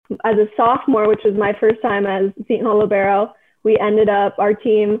as a sophomore, which was my first time as Seton Hall libero, our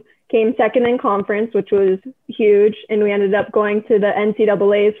team came second in conference, which was huge. And we ended up going to the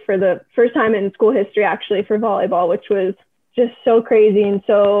NCAAs for the first time in school history, actually, for volleyball, which was just so crazy and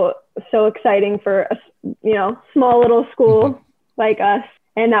so exciting for a, small little school like us.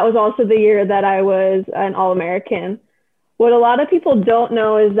 And that was also the year that I was an All-American. What a lot of people don't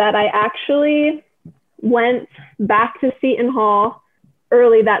know is that I actually went back to Seton Hall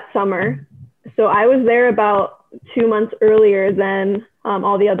early that summer. So I was there about 2 months earlier than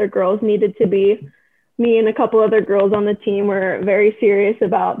all the other girls needed to be. Me and a couple other girls on the team were very serious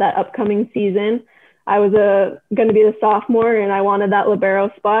about that upcoming season. I was going to be the sophomore and I wanted that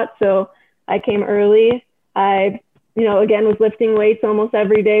libero spot. So I came early. I, again, was lifting weights almost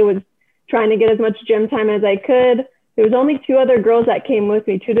every day, was trying to get as much gym time as I could. There was only 2 other girls that came with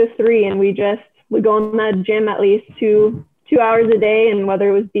me, 2 to 3. And we go in that gym at least two hours a day. And whether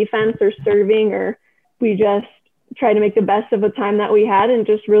it was defense or serving, or we just try to make the best of a time that we had and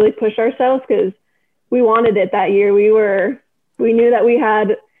just really push ourselves because we wanted it that year. We knew that we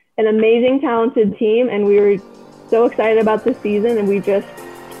had an amazing, talented team, and we were so excited about the season, and we just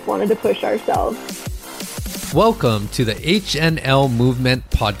wanted to push ourselves. Welcome to the HNL Movement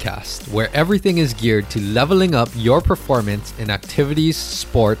Podcast, where everything is geared to leveling up your performance in activities,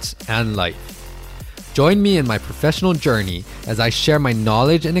 sports, and life. Join me in my professional journey as I share my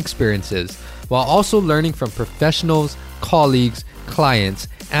knowledge and experiences while also learning from professionals, colleagues, clients,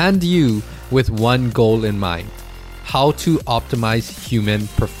 and you with one goal in mind: how to optimize human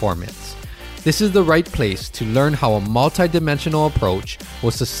performance. This is the right place to learn how a multidimensional approach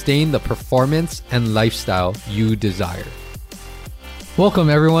will sustain the performance and lifestyle you desire. Welcome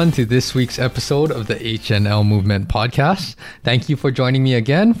everyone to this week's episode of the HNL Movement Podcast. Thank you for joining me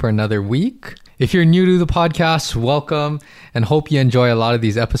again for another week. If you're new to the podcast, welcome, and hope you enjoy a lot of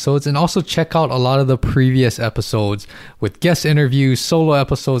these episodes, and also check out a lot of the previous episodes with guest interviews, solo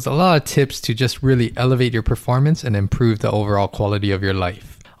episodes, a lot of tips to just really elevate your performance and improve the overall quality of your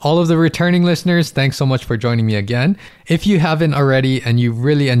life. All of the returning listeners, thanks so much for joining me again. If you haven't already and you've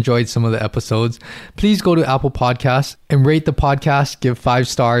really enjoyed some of the episodes, please go to Apple Podcasts and rate the podcast, give 5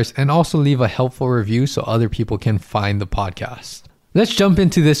 stars, and also leave a helpful review so other people can find the podcast. Let's jump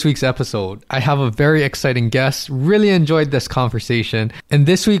into this week's episode. I have a very exciting guest. Really enjoyed this conversation. And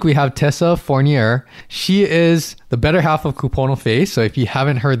this week we have Tessa Fournier. She is the better half of Kupono Face. So if you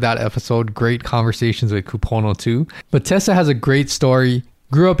haven't heard that episode, great conversations with Kupono too. But Tessa has a great story.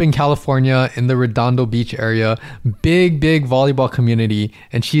 Grew up in California in the Redondo Beach area. Big volleyball community.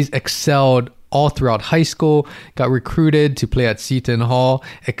 And she's excelled all throughout high school, got recruited to play at Seton Hall,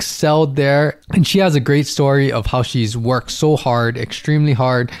 excelled there. And she has a great story of how she's worked so hard, extremely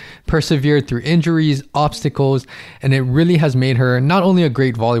hard, persevered through injuries, obstacles, and it really has made her not only a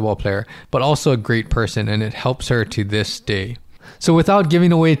great volleyball player, but also a great person, and it helps her to this day. So without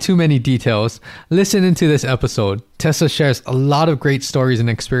giving away too many details, listen into this episode. Tessa shares a lot of great stories and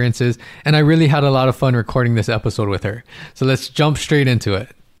experiences, and I really had a lot of fun recording this episode with her. So let's jump straight into it.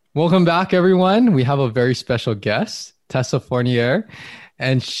 Welcome back, everyone. We have a very special guest, Tessa Fournier,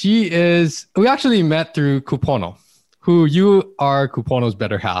 and we actually met through Kupono, who you are Kupono's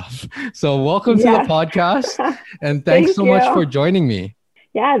better half. So welcome to the podcast, and thanks so much for joining me.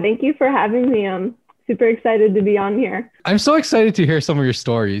 Yeah, thank you for having me. I'm super excited to be on here. I'm so excited to hear some of your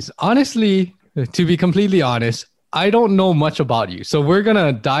stories. Honestly, to be completely honest, I don't know much about you. So we're going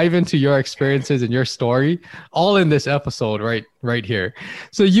to dive into your experiences and your story all in this episode right here.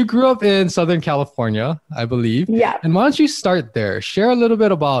 So you grew up in Southern California, I believe. Yeah. And why don't you start there? Share a little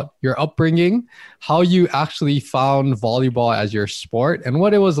bit about your upbringing, how you actually found volleyball as your sport, and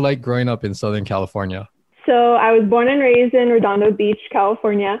what it was like growing up in Southern California. So I was born and raised in Redondo Beach,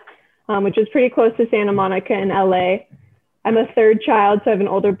 California, which is pretty close to Santa Monica in LA. I'm a third child, so I have an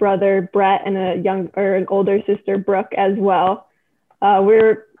older brother, Brett, and an older sister, Brooke, as well.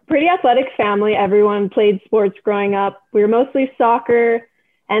 We're a pretty athletic family. Everyone played sports growing up. We were mostly soccer.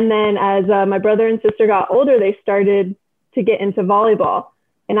 And then as my brother and sister got older, they started to get into volleyball.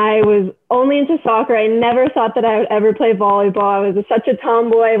 And I was only into soccer. I never thought that I would ever play volleyball. I was such a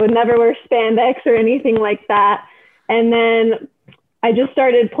tomboy. I would never wear spandex or anything like that. And then I just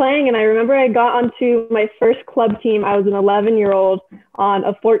started playing, and I remember I got onto my first club team. I was an 11-year-old on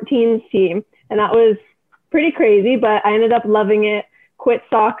a 14s team, and that was pretty crazy, but I ended up loving it, quit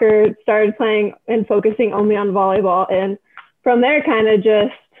soccer, started playing and focusing only on volleyball, and from there kind of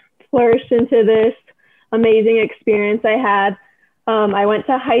just flourished into this amazing experience I had. I went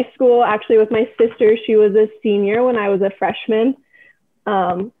to high school actually with my sister. She was a senior when I was a freshman,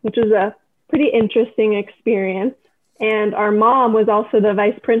 which was a pretty interesting experience. and our mom was also the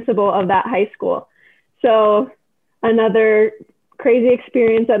vice principal of that high school. So another crazy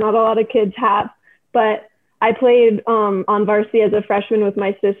experience that not a lot of kids have. But I played on varsity as a freshman with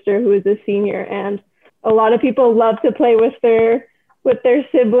my sister, who is a senior, and a lot of people love to play with their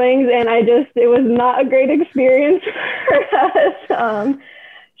siblings, and it was not a great experience for us.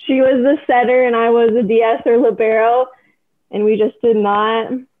 She was the setter and I was a DS or libero, and we just did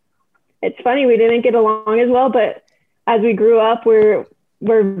not. It's funny, we didn't get along as well, but as we grew up, we're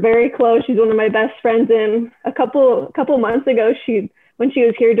very close. She's one of my best friends, and a couple months ago, when she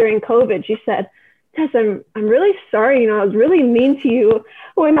was here during COVID, she said, "Tessa, I'm really sorry. I was really mean to you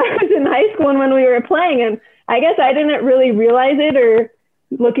when I was in high school and when we were playing." And I guess I didn't really realize it, or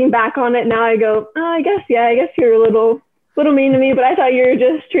looking back on it now, I go, "Oh, I guess you're a little mean to me, but I thought you were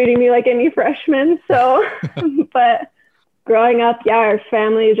just treating me like any freshman." So, but growing up, yeah, our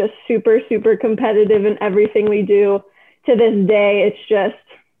family is just super, super competitive in everything we do. To this day, it's just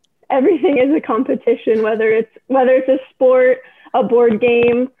everything is a competition, whether it's a sport, a board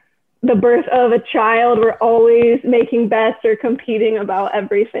game, the birth of a child. We're always making bets or competing about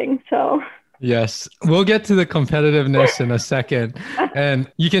everything. So yes, we'll get to the competitiveness in a second,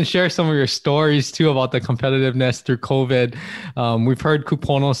 and you can share some of your stories too about the competitiveness through COVID. We've heard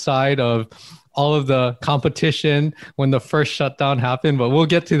Kupono's side of all of the competition when the first shutdown happened, but we'll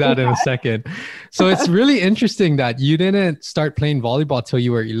get to that in a second. So it's really interesting that you didn't start playing volleyball till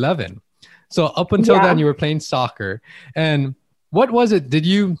you were 11. So up until then, you were playing soccer. And what was it? Did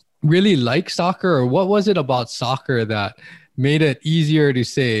you really like soccer, or what was it about soccer that made it easier to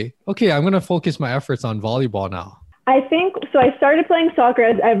say, okay, I'm going to focus my efforts on volleyball now? I think so. I started playing soccer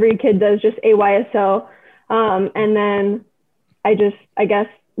as every kid does, just AYSO. And then I guess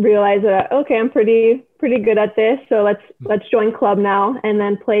realized that, okay, I'm pretty good at this. So let's join club now. And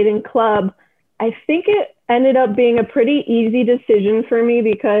then played in club. I think it ended up being a pretty easy decision for me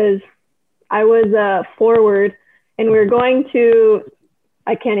because I was a forward and we were going to,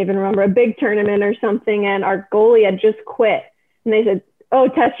 I can't even remember, a big tournament or something. And our goalie had just quit. And they said, "Oh,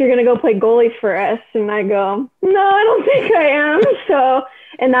 Tess, you're going to go play goalie for us." And I go, "No, I don't think I am." So,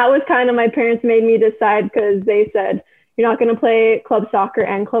 and that was kind of, my parents made me decide, because they said, "You're not going to play club soccer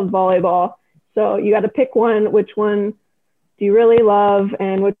and club volleyball. So you got to pick one. Which one do you really love?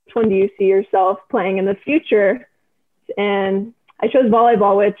 And which one do you see yourself playing in the future?" And I chose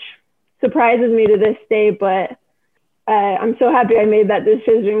volleyball, which surprises me to this day, but I'm so happy I made that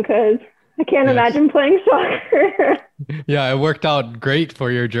decision, because I can't imagine playing soccer. Yeah, it worked out great for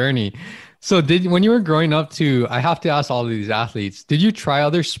your journey. So when you were growing up too, I have to ask all of these athletes, did you try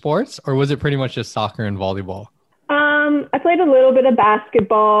other sports, or was it pretty much just soccer and volleyball? I played a little bit of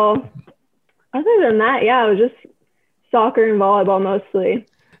basketball. Other than that, yeah, it was just soccer and volleyball mostly.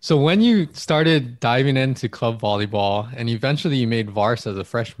 So when you started diving into club volleyball and eventually you made varsity as a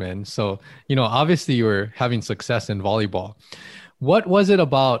freshman, so, obviously you were having success in volleyball. What was it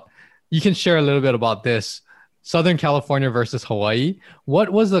about, you can share a little bit about this, Southern California versus Hawaii.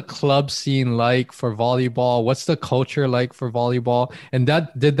 What was the club scene like for volleyball? What's the culture like for volleyball? And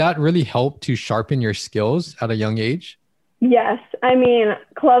did that really help to sharpen your skills at a young age? Yes. I mean,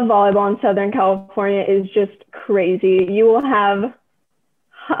 club volleyball in Southern California is just crazy. You will have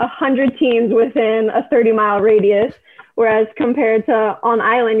 100 teams within a 30-mile radius, whereas compared to on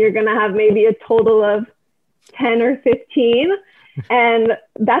island, you're going to have maybe a total of 10 or 15. And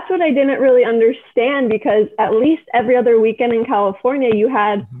that's what I didn't really understand, because at least every other weekend in California, you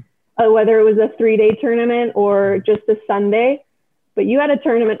had whether it was a 3-day tournament or just a Sunday, but you had a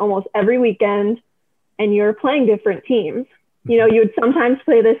tournament almost every weekend and you're playing different teams. You would sometimes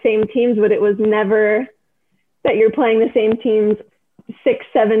play the same teams, but it was never that you're playing the same teams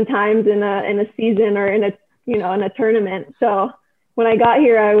 6-7 times in a season or in a tournament. So when I got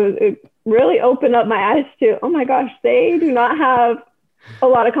here, it really opened up my eyes to, oh my gosh, they do not have a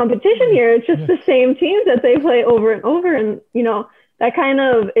lot of competition here. It's just the same teams that they play over and over. And, that kind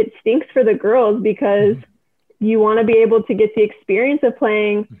of, it stinks for the girls, because you want to be able to get the experience of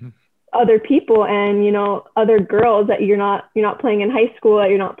playing other people and, other girls that you're not playing in high school, that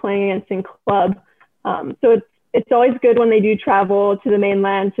you're not playing against in club. So it's always good when they do travel to the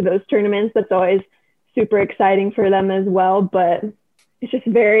mainland to those tournaments. That's always super exciting for them as well. But it's just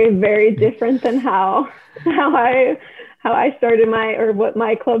very, very different than how I started what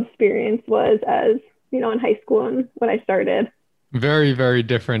my club experience was as, in high school and when I started. Very, very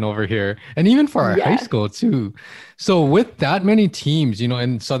different over here. And even for our high school too. So with that many teams,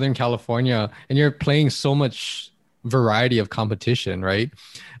 in Southern California, and you're playing so much variety of competition, right?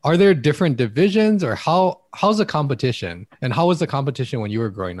 Are there different divisions, or how's the competition? And how was the competition when you were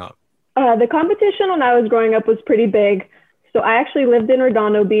growing up? The competition when I was growing up was pretty big. So I actually lived in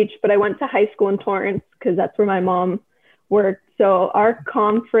Redondo Beach, but I went to high school in Torrance because that's where my mom worked. So our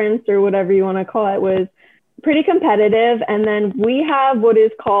conference, or whatever you want to call it, was pretty competitive. And then we have what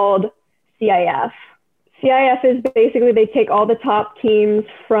is called CIF. CIF is basically they take all the top teams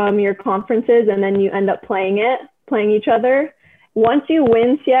from your conferences and then you end up playing each other. Once you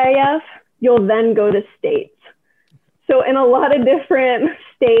win CIF, you'll then go to states. So in a lot of different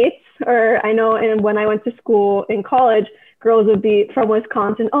states, or I know when I went to school in college, girls would be from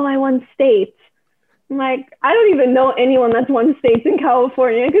Wisconsin. Oh, I won states. I'm like, I don't even know anyone that's won states in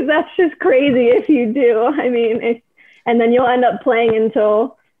California because that's just crazy if you do. I mean, and then you'll end up playing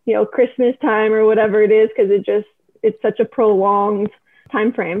until, Christmas time or whatever it is because it's such a prolonged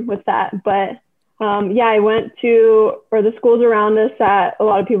time frame with that. But I went to, or the schools around us that a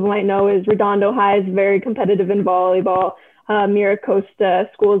lot of people might know is Redondo High is very competitive in volleyball,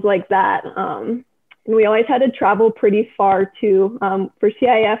 Miracosta, schools like that. And we always had to travel pretty far too. For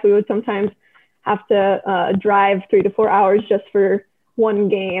CIF, we would sometimes have to drive 3 to 4 hours just for one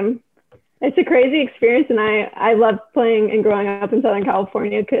game. It's a crazy experience, and I love playing and growing up in Southern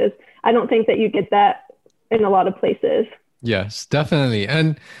California because I don't think that you get that in a lot of places. Yes, definitely.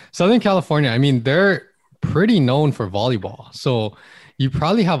 And Southern California, I mean, they're pretty known for volleyball. So you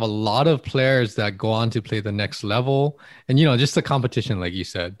probably have a lot of players that go on to play the next level. And, just the competition, like you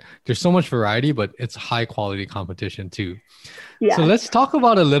said, there's so much variety, but it's high quality competition too. Yeah. So let's talk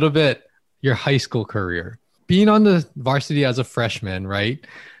about a little bit your high school career. Being on the varsity as a freshman, right?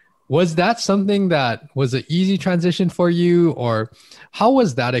 Was that something that was an easy transition for you, or how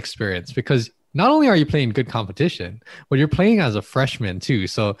was that experience? Because not only are you playing good competition, but you're playing as a freshman too.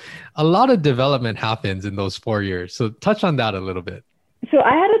 So a lot of development happens in those 4 years. So touch on that a little bit. So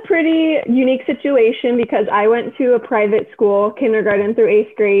I had a pretty unique situation because I went to a private school, kindergarten through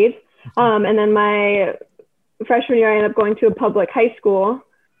 8th grade. And then my freshman year, I ended up going to a public high school.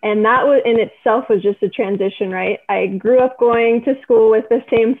 And that was in itself was just a transition, right? I grew up going to school with the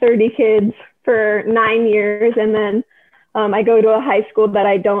same 30 kids for 9 years. And then I go to a high school that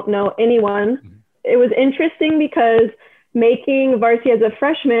I don't know anyone. It was interesting because making varsity as a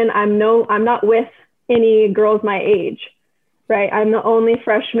freshman, I'm not with any girls my age, right? I'm the only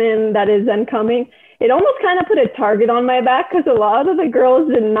freshman that is then coming. It almost kind of put a target on my back because a lot of the girls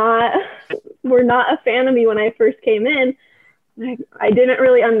were not a fan of me when I first came in. I didn't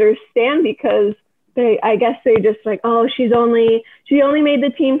really understand because I guess they just like, oh, she only made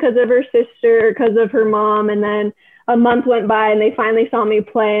the team because of her sister, because of her mom. And then a month went by and they finally saw me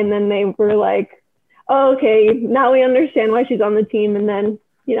play. And then they were like, oh, okay, now we understand why she's on the team. And then,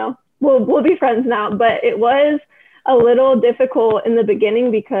 we'll be friends now. But it was a little difficult in the beginning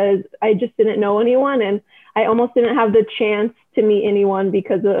because I just didn't know anyone. And I almost didn't have the chance to meet anyone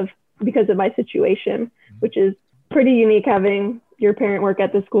because of my situation, which is pretty unique having your parent work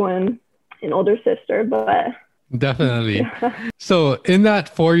at the school and an older sister, but definitely. Yeah. So in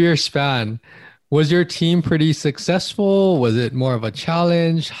that 4-year span, was your team pretty successful? Was it more of a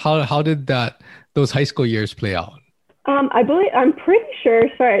challenge? How did those high school years play out? I'm pretty sure,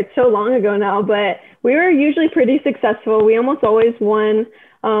 sorry, it's so long ago now, but we were usually pretty successful. We almost always won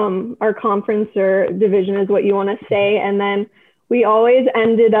our conference or division is what you want to say. And then we always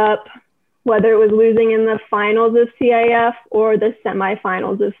ended up, whether it was losing in the finals of CIF or the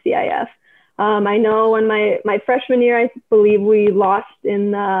semifinals of CIF. I know when my freshman year, I believe we lost in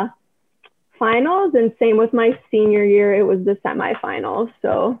the finals, and same with my senior year, it was the semifinals.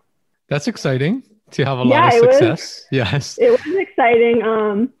 So that's exciting to have a lot of success. Yes, it was exciting.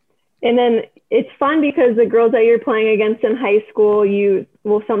 And then it's fun because the girls that you're playing against in high school, you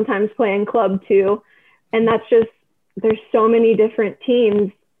will sometimes play in club too. And that's just, there's so many different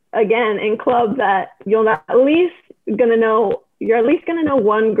teams again in club that you're at least gonna know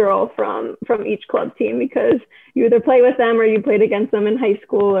one girl from each club team because you either play with them or you played against them in high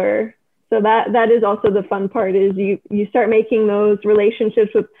school. Or so that is also the fun part is you start making those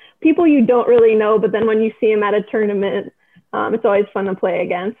relationships with people you don't really know, but then when you see them at a tournament, it's always fun to play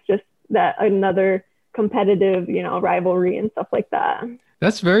against, just that another competitive rivalry and stuff like that.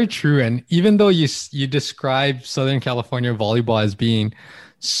 That's very true. And even though you describe Southern California volleyball as being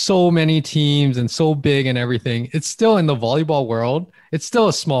so many teams and so big and everything, it's still in the volleyball world. It's still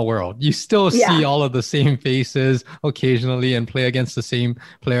a small world. You still see all of the same faces occasionally and play against the same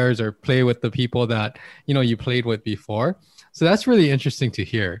players or play with the people that, you played with before. So that's really interesting to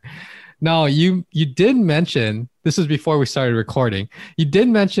hear. Now, you did mention, this is before we started recording, you did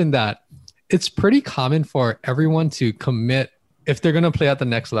mention that it's pretty common for everyone to commit if they're going to play at the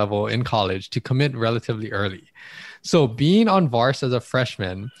next level in college, to commit relatively early. So being on Vars as a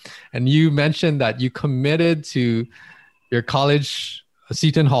freshman, and you mentioned that you committed to your college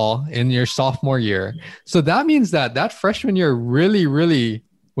Seton Hall in your sophomore year. So that means that that freshman year really, really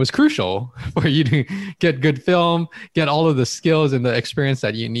was crucial for you to get good film, get all of the skills and the experience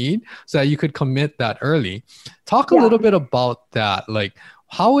that you need so that you could commit that early. Talk a Yeah. little bit about that. Like,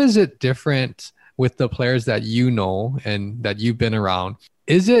 how is it different with the players that you know and that you've been around?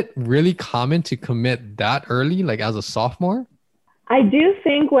 Is it really common to commit that early, like as a sophomore? I do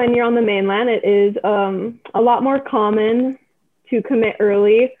think when you're on the mainland, it is a lot more common to commit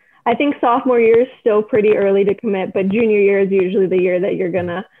early. I think sophomore year is still pretty early to commit, but junior year is usually the year that you're going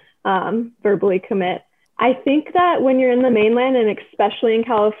to verbally commit. I think that when you're in the mainland, and especially in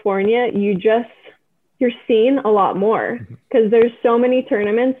California, you're seen a lot more because there's so many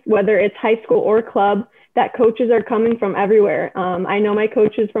tournaments, whether it's high school or club, that coaches are coming from everywhere. I know my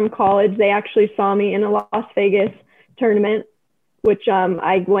coaches from college, they actually saw me in a Las Vegas tournament, which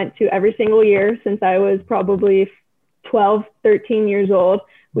I went to every single year since I was probably 12, 13 years old.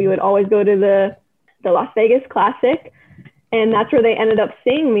 We would always go to the Las Vegas Classic, and that's where they ended up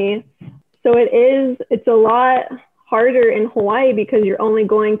seeing me. So it's a lot harder in Hawaii because you're only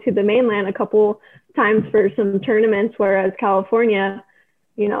going to the mainland a couple times for some tournaments, whereas California,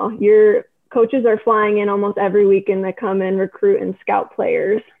 you know, your coaches are flying in almost every weekend to come and recruit and scout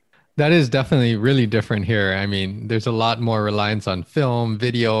players. That is definitely really different here. I mean, there's a lot more reliance on film,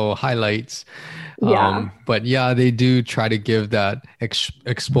 video, highlights. Yeah. But yeah, they do try to give that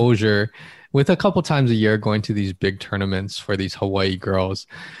exposure with a couple times a year going to these big tournaments for these Hawaii girls.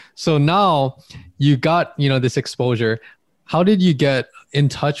 So now you got, you know, this exposure. How did you get in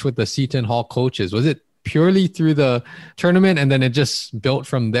touch with the Seton Hall coaches? Was it purely through the tournament and then it just built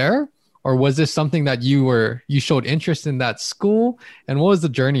from there? Or was this something that you showed interest in that school? And what was the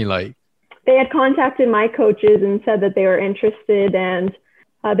journey like? They had contacted my coaches and said that they were interested. And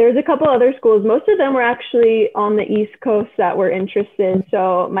there was a couple other schools. Most of them were actually on the East Coast that were interested.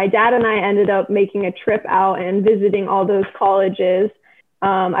 So my dad and I ended up making a trip out and visiting all those colleges.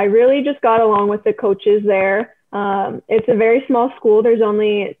 I really just got along with the coaches there. It's a very small school. There's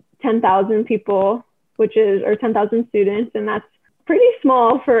only 10,000 people, or 10,000 students. And that's pretty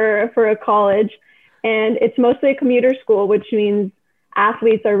small for a college, and it's mostly a commuter school, which means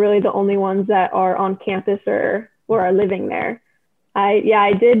athletes are really the only ones that are on campus or are living there.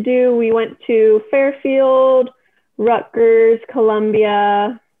 We went to Fairfield, Rutgers,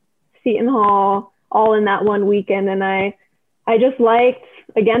 Columbia, Seton Hall, all in that one weekend. And I just liked,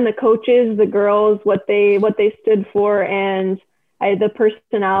 again, the coaches, the girls, what they stood for, and the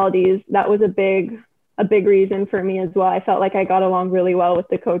personalities. That was a big reason for me as well. I felt like I got along really well with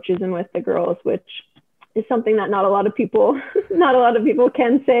the coaches and with the girls, which is something that not a lot of people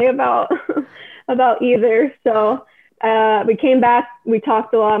can say about either. So we came back, we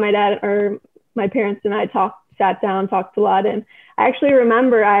talked a lot. My parents and I sat down, talked a lot. And I actually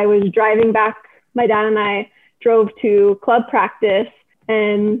remember I was driving back, my dad and I drove to club practice,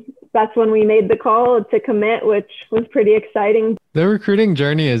 and that's when we made the call to commit, which was pretty exciting. The recruiting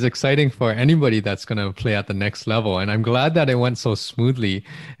journey is exciting for anybody that's going to play at the next level. And I'm glad that it went so smoothly.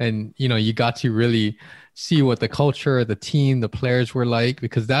 And, you know, you got to really see what the culture, the team, the players were like,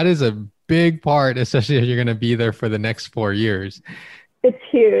 because that is a big part, especially if you're going to be there for the next 4 years. It's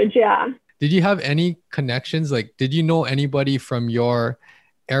huge. Yeah. Did you have any connections? Like, did you know anybody from your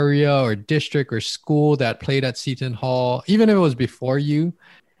area or district or school that played at Seton Hall, even if it was before you?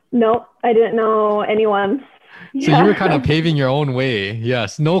 No, I didn't know anyone. So you were kind of paving your own way.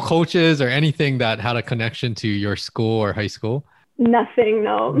 Yes. No coaches or anything that had a connection to your school or high school? Nothing,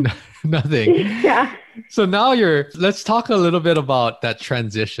 no. Nothing. Yeah. So now let's talk a little bit about that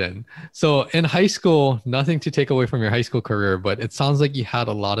transition. So in high school, nothing to take away from your high school career, but it sounds like you had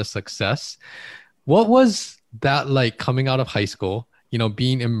a lot of success. What was that like coming out of high school? You know,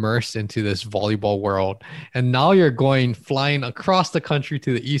 being immersed into this volleyball world. And now you're flying across the country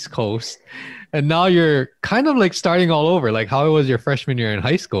to the East Coast. And now you're kind of like starting all over, like how it was your freshman year in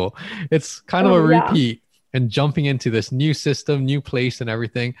high school. It's kind of a repeat and jumping into this new system, new place and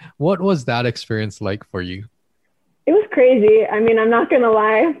everything. What was that experience like for you? It was crazy. I mean, I'm not going to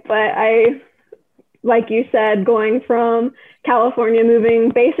lie, but like you said, going from California,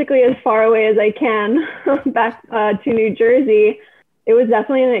 moving basically as far away as I can back to New Jersey, it was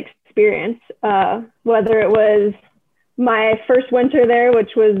definitely an experience, whether it was my first winter there,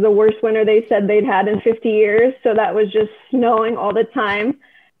 which was the worst winter they said they'd had in 50 years. So that was just snowing all the time.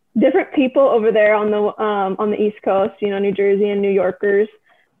 Different people over there on the East Coast, you know, New Jersey and New Yorkers.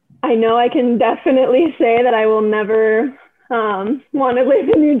 I know I can definitely say that I will never want to live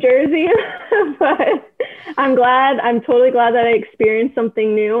in New Jersey, but I'm totally glad that I experienced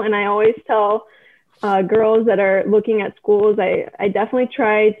something new. And I always tell girls that are looking at schools, I definitely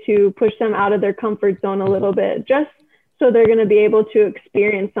try to push them out of their comfort zone a little bit, just so they're going to be able to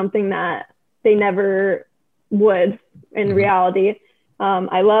experience something that they never would in reality.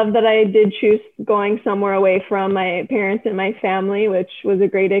 I love that I did choose going somewhere away from my parents and my family, which was a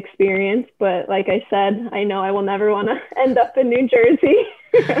great experience. But like I said, I know I will never want to end up in New Jersey.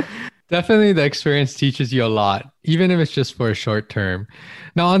 Definitely the experience teaches you a lot, even if it's just for a short term.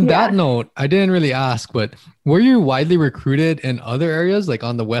 Now, on that note, I didn't really ask, but were you widely recruited in other areas, like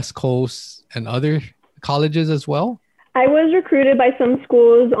on the West Coast and other colleges as well? I was recruited by some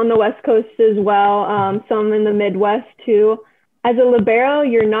schools on the West Coast as well, some in the Midwest too. As a libero,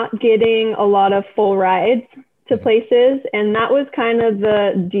 you're not getting a lot of full rides to places. And that was kind of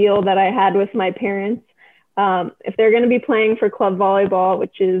the deal that I had with my parents. If they're going to be playing for club volleyball,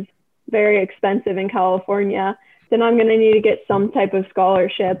 which is very expensive in California, then I'm going to need to get some type of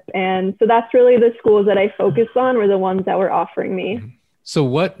scholarship. And so that's really the schools that I focused on, were the ones that were offering me. So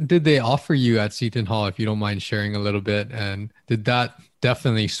what did they offer you at Seton Hall, if you don't mind sharing a little bit? And did that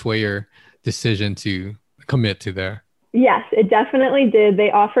definitely sway your decision to commit to there? Yes, it definitely did.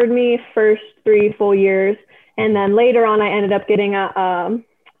 They offered me first 3 full years. And then later on, I ended up getting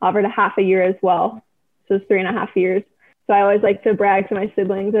offered a half a year as well. So it's 3.5 years. So I always like to brag to my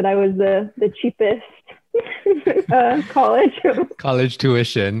siblings that I was the cheapest college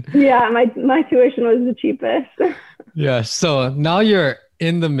tuition. Yeah, my tuition was the cheapest. Yeah. So now you're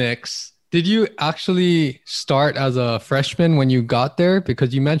in the mix. Did you actually start as a freshman when you got there?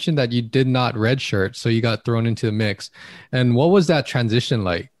 Because you mentioned that you did not redshirt, so you got thrown into the mix. And what was that transition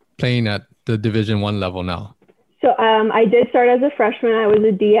like, playing at the Division I level now? So I did start as a freshman. I was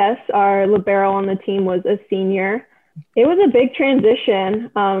a DS. Our libero on the team was a senior. It was a big transition.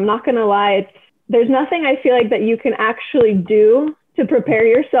 I'm not going to lie. There's nothing I feel like that you can actually do to prepare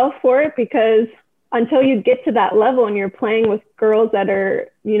yourself for it, because until you get to that level and you're playing with girls that are,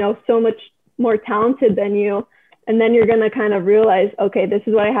 so much more talented than you, and then you're going to kind of realize, okay, this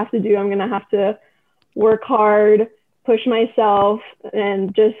is what I have to do. I'm going to have to work hard, push myself,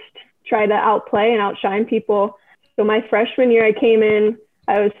 and just try to outplay and outshine people. So my freshman year, I came in,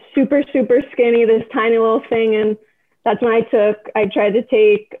 I was super, super skinny, this tiny little thing. And that's when I tried to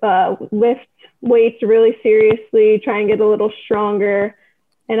take lift weights really seriously, try and get a little stronger.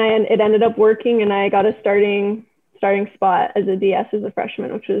 And it ended up working, and I got a starting spot as a DS as a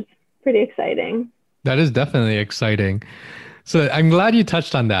freshman, which was pretty exciting. That is definitely exciting. So I'm glad you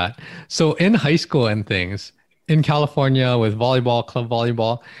touched on that. So in high school and things, in California with volleyball, club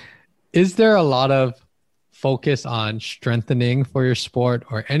volleyball, is there a lot of focus on strengthening for your sport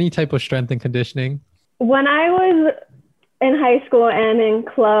or any type of strength and conditioning? When I was in high school and in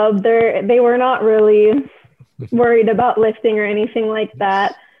club, they were not really worried about lifting or anything like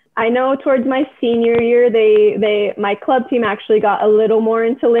that. I know towards my senior year, my club team actually got a little more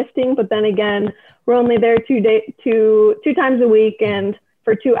into lifting, but then again, we're only there two times a week and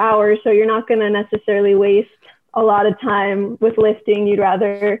for 2 hours. So you're not going to necessarily waste a lot of time with lifting. You'd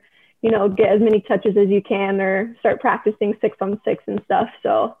rather, get as many touches as you can or start practicing 6-on-6 and stuff.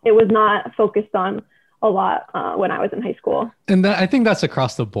 So it was not focused on a lot when I was in high school. And I think that's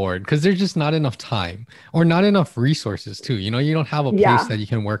across the board, because there's just not enough time or not enough resources too. You don't have a place that you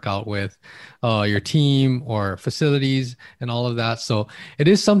can work out with your team or facilities and all of that. So it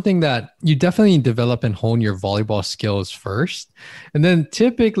is something that you definitely develop and hone your volleyball skills first. And then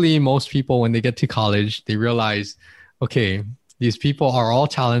typically most people, when they get to college, they realize, okay, these people are all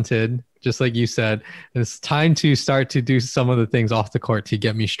talented, just like you said, and it's time to start to do some of the things off the court to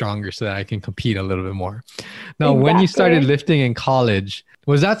get me stronger so that I can compete a little bit more. Now, when you started lifting in college,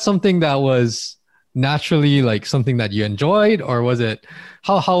 was that something that was naturally like something that you enjoyed, or was it,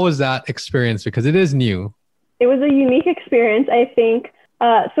 how was that experience? Because it is new. It was a unique experience, I think.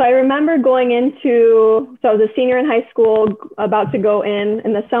 So I remember so I was a senior in high school, about to go in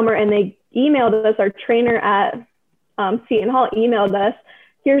the summer, and they emailed us, our trainer at Seton Hall emailed us,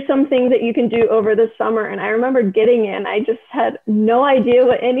 here's some things that you can do over the summer. And I remember getting in, I just had no idea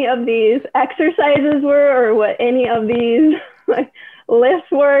what any of these exercises were or what any of these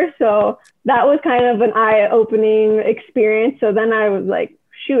lifts were. So that was kind of an eye-opening experience. So then I was like,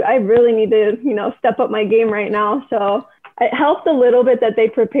 shoot, I really need to, step up my game right now. So it helped a little bit that they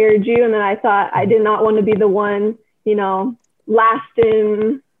prepared you. And then I thought I did not want to be the one, last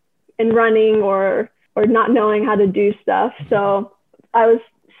in running or not knowing how to do stuff. So I was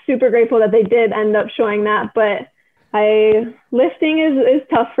super grateful that they did end up showing that, but lifting is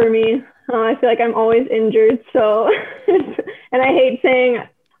tough for me. I feel like I'm always injured. So, and I hate saying,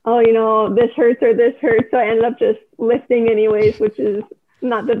 oh, this hurts or this hurts. So I ended up just lifting anyways, which is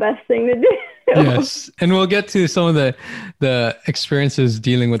not the best thing to do. Yes. And we'll get to some of the experiences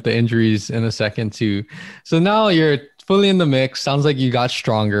dealing with the injuries in a second too. So now you're fully in the mix. Sounds like you got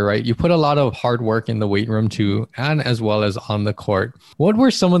stronger, right? You put a lot of hard work in the weight room too, and as well as on the court. What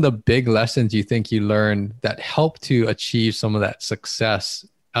were some of the big lessons you think you learned that helped to achieve some of that success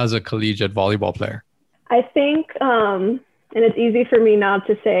as a collegiate volleyball player? I think, and it's easy for me now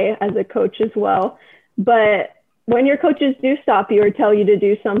to say as a coach as well, but when your coaches do stop you or tell you to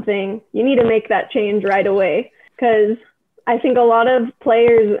do something, you need to make that change right away. Because I think a lot of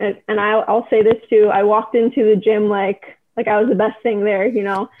players, and I'll say this too, I walked into the gym like I was the best thing there,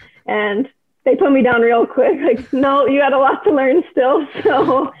 and they put me down real quick. Like, no, you got a lot to learn still.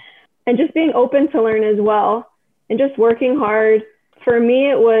 So, and just being open to learn as well and just working hard. For me,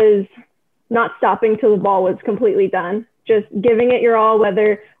 it was not stopping till the ball was completely done. Just giving it your all,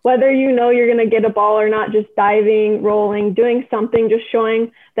 whether you're going to get a ball or not, just diving, rolling, doing something, just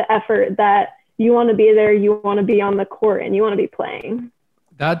showing the effort that you want to be there, you want to be on the court, and you want to be playing.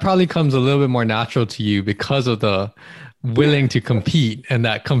 That probably comes a little bit more natural to you because of the willing to compete and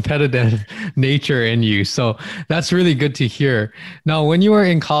that competitive nature in you. So that's really good to hear. Now, when you were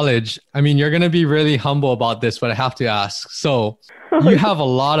in college, I mean, you're going to be really humble about this, but I have to ask. So you have a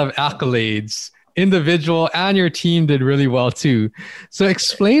lot of accolades, individual, and your team did really well too. So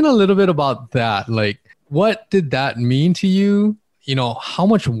explain a little bit about that. Like, what did that mean to you? How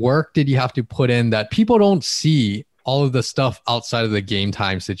much work did you have to put in that people don't see all of the stuff outside of the game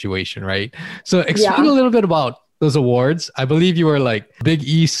time situation, right? So explain a little bit about those awards. I believe you were like Big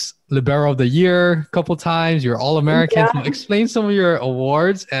East Libero of the Year a couple times. You're All-American. Yeah. So explain some of your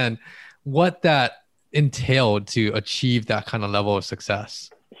awards and what that entailed to achieve that kind of level of success.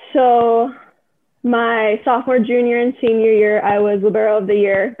 So my sophomore, junior, and senior year, I was Libero of the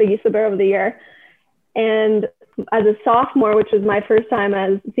Year, Big East Libero of the Year. And as a sophomore, which was my first time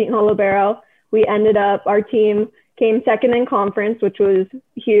as Seton Hall Libero, our team came second in conference, which was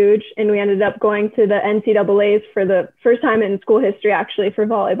huge. And we ended up going to the NCAAs for the first time in school history, actually, for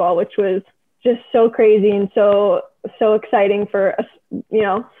volleyball, which was just so crazy and so exciting for a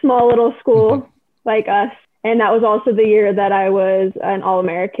small little school like us. And that was also the year that I was an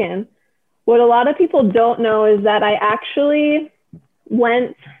All-American. What a lot of people don't know is that I actually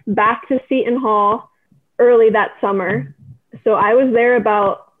went back to Seton Hall early that summer. So I was there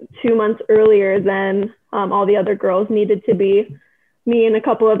about 2 months earlier than all the other girls needed to be. Me and a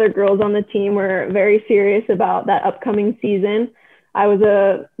couple other girls on the team were very serious about that upcoming season. I was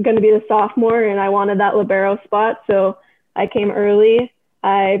going to be the sophomore and I wanted that libero spot. So I came early.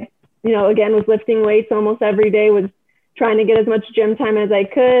 I, again, was lifting weights almost every day, was trying to get as much gym time as I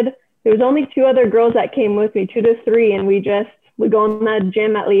could. There was only 2 other girls that came with me, 2 to 3, and we would go in that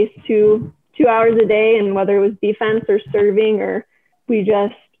gym at least two hours a day, and whether it was defense or serving, or we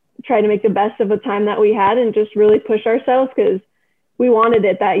just tried to make the best of the time that we had and just really push ourselves because we wanted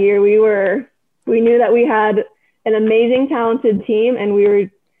it that year. We knew that we had an amazing, talented team, and we were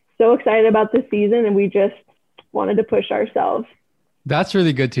so excited about the season, and we just wanted to push ourselves. That's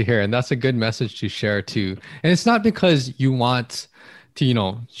really good to hear, and that's a good message to share too. And it's not because you want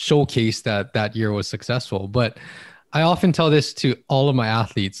to, showcase that year was successful, but I often tell this to all of my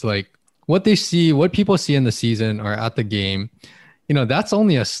athletes, like what people see in the season or at the game, that's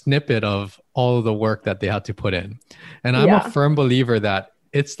only a snippet of all of the work that they had to put in. And I'm a firm believer that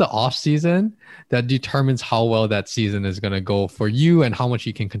it's the off season that determines how well that season is going to go for you and how much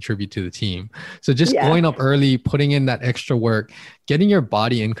you can contribute to the team. So just going up early, putting in that extra work, getting your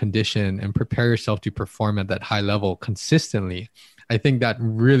body in condition and prepare yourself to perform at that high level consistently. I think that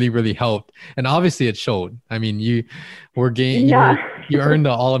really, really helped. And obviously it showed. I mean, you earned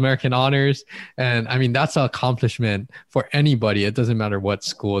the All-American honors. And I mean, that's an accomplishment for anybody. It doesn't matter what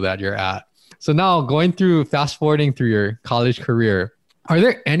school that you're at. So now fast forwarding through your college career, are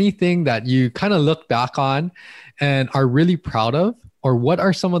there anything that you kind of look back on and are really proud of? Or what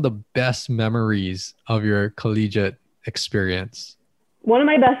are some of the best memories of your collegiate experience? One of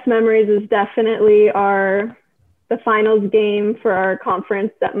my best memories is definitely the finals game for our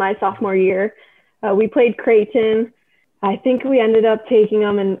conference at my sophomore year. We played Creighton. I think we ended up taking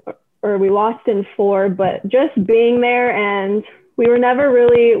them or we lost in 4, but just being there, and we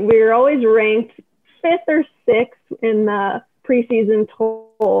were always ranked 5th or 6th in the preseason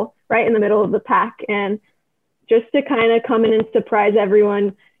total, right in the middle of the pack. And just to kind of come in and surprise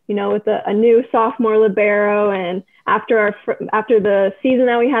everyone, with a new sophomore libero. And after the season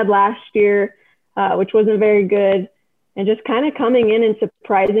that we had last year, which wasn't very good, and just kind of coming in and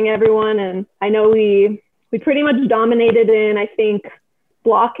surprising everyone. And I know we pretty much dominated in, I think,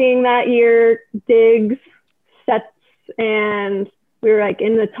 blocking that year, digs, sets, and we were like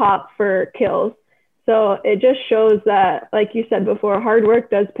in the top for kills. So it just shows that, like you said before, hard work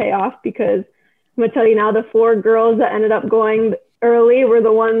does pay off, because I'm gonna tell you now, the 4 girls that ended up going early were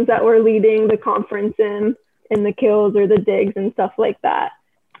the ones that were leading the conference in the kills or the digs and stuff like that.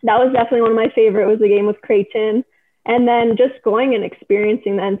 That was definitely one of my favorite, was the game with Creighton. And then just going and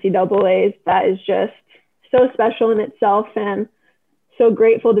experiencing the NCAAs, that is just so special in itself, and so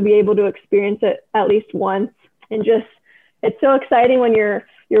grateful to be able to experience it at least once. And just, it's so exciting when you're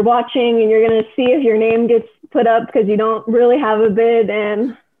watching and you're going to see if your name gets put up, because you don't really have a bid.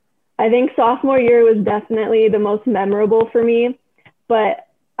 And I think sophomore year was definitely the most memorable for me, but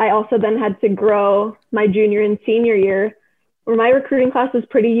I also then had to grow my junior and senior year, where my recruiting class was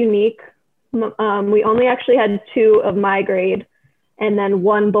pretty unique. We only actually had 2 of my grade and then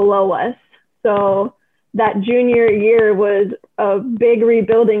 1 below us. So that junior year was a big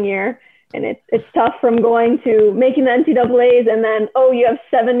rebuilding year. And it's tough from going to making the NCAAs and then, oh, you have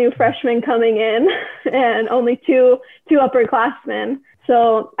 7 new freshmen coming in and only two upperclassmen.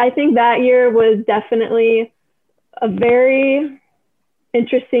 So I think that year was definitely a very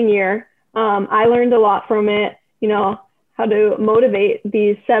interesting year. I learned a lot from it, how to motivate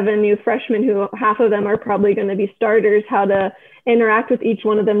these 7 new freshmen, who half of them are probably going to be starters, how to interact with each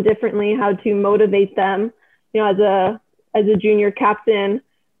one of them differently, how to motivate them. As a junior captain,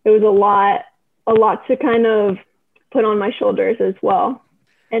 it was a lot to kind of put on my shoulders as well,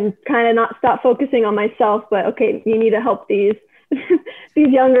 and kind of not stop focusing on myself, but okay, you need to help these these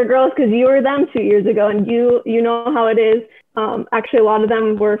younger girls, because you were them 2 years ago, and you know how it is. Actually, a lot of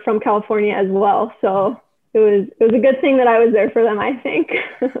them were from California as well, so it was a good thing that I was there for them, I think.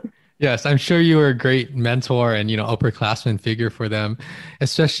 Yes, I'm sure you were a great mentor and, upperclassman figure for them,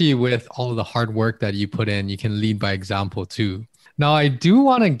 especially with all of the hard work that you put in. You can lead by example too. Now, I do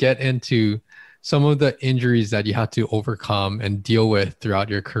want to get into some of the injuries that you had to overcome and deal with throughout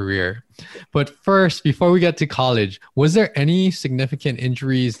your career. But first, before we get to college, was there any significant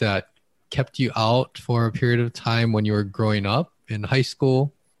injuries that kept you out for a period of time when you were growing up in high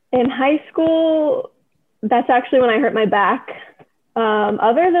school? In high school, that's actually when I hurt my back.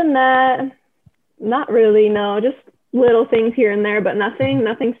 Other than that, not really, no, just little things here and there, but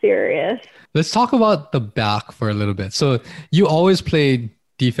nothing serious. Let's talk about the back for a little bit. So you always played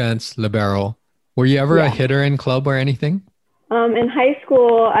defense, libero. Were you ever a hitter in club or anything? In high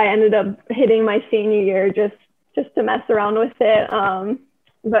school, I ended up hitting my senior year just to mess around with it.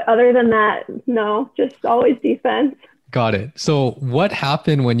 But other than that, no, just always defense. Got it. So what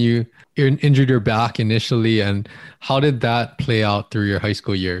happened when you injured your back initially, and how did that play out through your high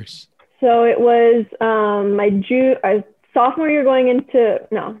school years? So it was my junior year going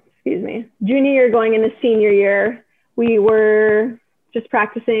into senior year. We were just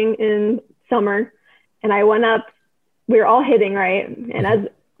practicing in summer, and I went up. We were all hitting, right? And as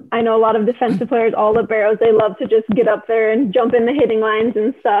I know, a lot of defensive players, all liberos, they love to just get up there and jump in the hitting lines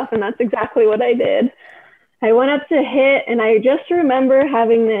and stuff, and that's exactly what I did. I went up to hit, and I just remember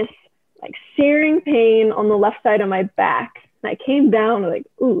having this like searing pain on the left side of my back. And I came down like,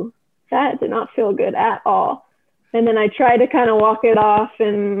 ooh, that did not feel good at all. And then I tried to kind of walk it off,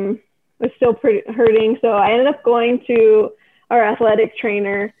 and it was still pretty hurting. So I ended up going to our athletic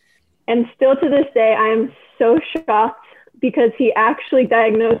trainer, and still to this day, I'm so shocked, because he actually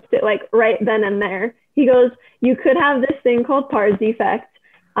diagnosed it like right then and there. He goes, you could have this thing called PARS defect.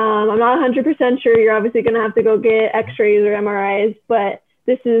 I'm not 100% sure. You're obviously going to have to go get x-rays or MRIs, but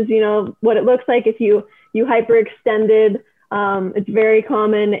this is, what it looks like if you hyperextended. It's very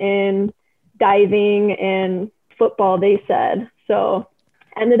common in diving and football, they said. So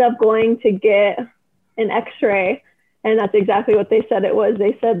ended up going to get an x-ray, and that's exactly what they said it was.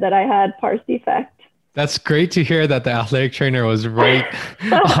 They said that I had PARS defect. That's great to hear that the athletic trainer was right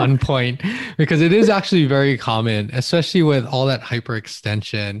on point, because it is actually very common, especially with all that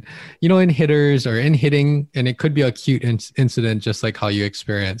hyperextension, in hitters or in hitting, and it could be an acute incident, just like how you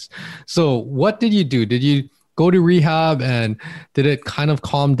experienced. So what did you do? Did you go to rehab, and did it kind of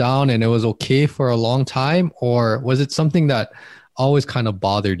calm down and it was okay for a long time, or was it something that always kind of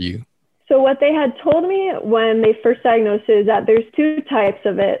bothered you? So what they had told me when they first diagnosed it is that there's 2 types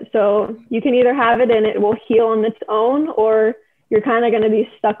of it. So you can either have it and it will heal on its own, or you're kind of going to be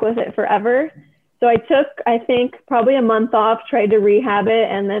stuck with it forever. So I took, I think, probably a month off, tried to rehab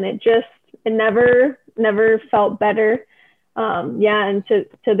it, and then it never felt better. And to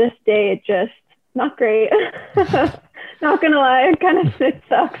this day, it just not great. Not going to lie, it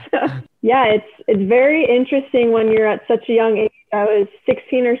sucks. Yeah, it's very interesting when you're at such a young age. I was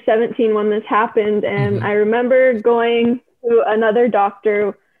 16 or 17 when this happened, and I remember going to another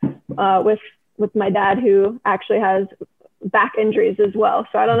doctor with my dad, who actually has back injuries as well.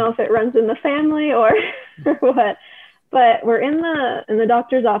 So I don't know if it runs in the family or what. But we're in the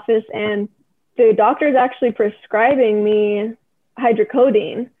doctor's office, and the doctor's actually prescribing me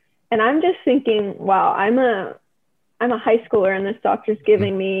hydrocodone, and I'm just thinking, wow, I'm a high schooler, and this doctor's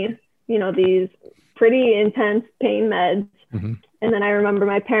giving me, these pretty intense pain meds. And then I remember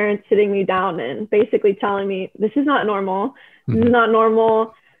my parents sitting me down and basically telling me, this is not normal. This is not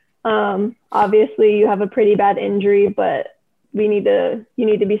normal. Obviously you have a pretty bad injury, but you need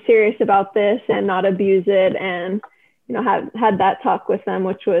to be serious about this and not abuse it. And, had that talk with them,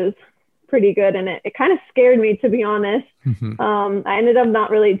 which was pretty good. And it kind of scared me, to be honest. I ended up not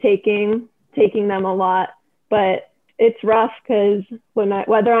really taking them a lot, but it's rough because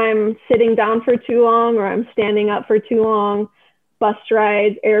whether I'm sitting down for too long or I'm standing up for too long, bus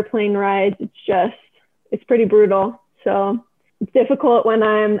rides, airplane rides, it's pretty brutal. So it's difficult when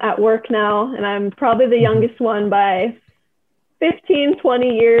I'm at work now, and I'm probably the youngest one by 15,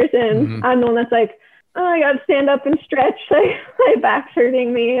 20 years. And I'm the one that's like, oh, I got to stand up and stretch. Like, my back's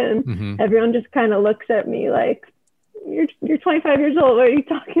hurting me. And everyone just kind of looks at me like, you're 25 years old. What are you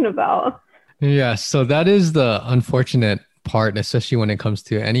talking about? Yeah. So that is the unfortunate part, especially when it comes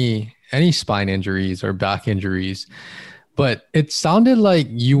to any spine injuries or back injuries. But it sounded like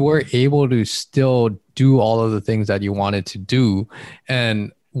you were able to still do all of the things that you wanted to do.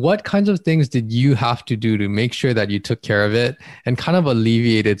 And what kinds of things did you have to do to make sure that you took care of it and kind of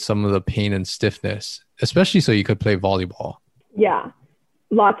alleviated some of the pain and stiffness, especially so you could play volleyball? Yeah,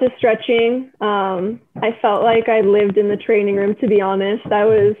 lots of stretching. I felt like I lived in the training room, to be honest. I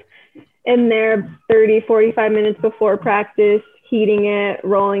was in there 30, 45 minutes before practice, heating it,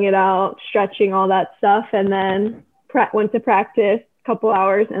 rolling it out, stretching, all that stuff. And then went to practice a couple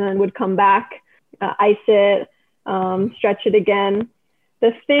hours and then would come back, ice it, stretch it again.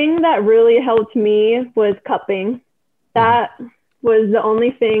 The thing that really helped me was cupping. That was the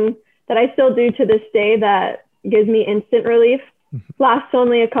only thing that I still do to this day that gives me instant relief. Lasts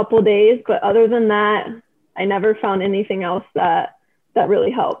only a couple days, but other than that, I never found anything else that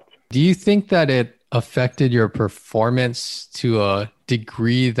really helped. Do you think that it affected your performance to a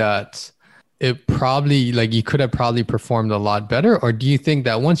degree that it probably, like, you could have probably performed a lot better? Or do you think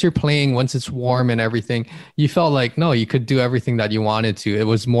that once you're playing, once it's warm and everything, you felt like, no, you could do everything that you wanted to? It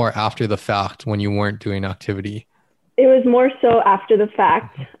was more after the fact when you weren't doing activity? It was more so after the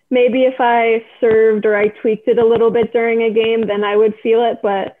fact. Maybe if I served or I tweaked it a little bit during a game, then I would feel it.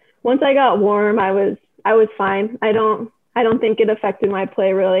 But once I got warm, I was fine. I don't think it affected my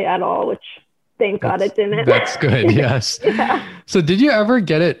play really at all, which thank God it didn't. That's good. Yes. Yeah. So did you ever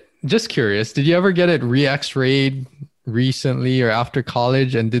get it? Just curious, did you ever get it re-x-rayed recently or after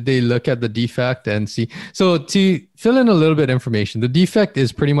college? And did they look at the defect and see? So to fill in a little bit of information, the defect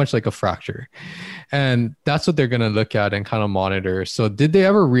is pretty much like a fracture. And that's what they're going to look at and kind of monitor. So did they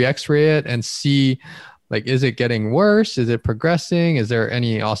ever re-x-ray it and see, like, is it getting worse? Is it progressing? Is there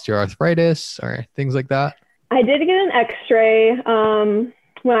any osteoarthritis or things like that? I did get an x-ray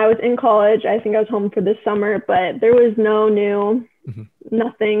when I was in college. I think I was home for the summer, but there was nothing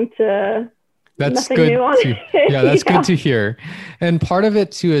new on it. Yeah, that's good to hear. And part of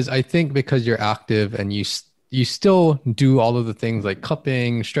it too is, I think, because you're active and you still do all of the things like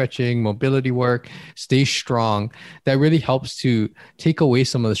cupping, stretching, mobility work, stay strong, that really helps to take away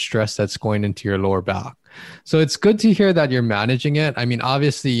some of the stress that's going into your lower back. So it's good to hear that you're managing it. I mean,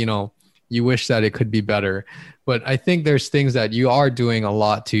 obviously, you wish that it could be better, but I think there's things that you are doing a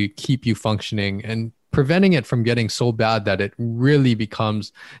lot to keep you functioning and preventing it from getting so bad that it really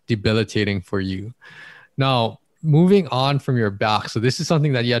becomes debilitating for you. Now, moving on from your back. So this is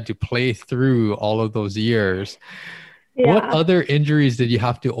something that you had to play through all of those years. Yeah. What other injuries did you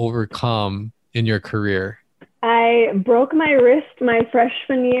have to overcome in your career? I broke my wrist my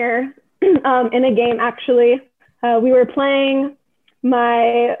freshman year in a game, actually. We were playing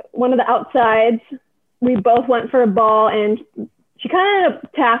one of the outsides. We both went for a ball, and she kind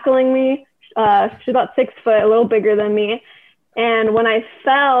of tackling me. She's about 6 foot, a little bigger than me. And when I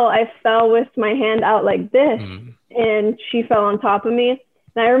fell with my hand out like this, and she fell on top of me.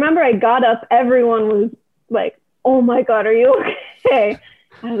 And I remember I got up, everyone was like, oh my God, are you okay?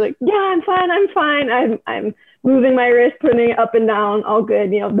 I was like, yeah, I'm fine. I'm moving my wrist, putting it up and down, all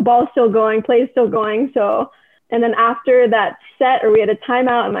good. The ball's still going, play's still going. So, and then after that set, or we had a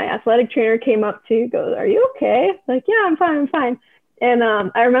timeout, and my athletic trainer came up to go, are you okay? Like, yeah, I'm fine. And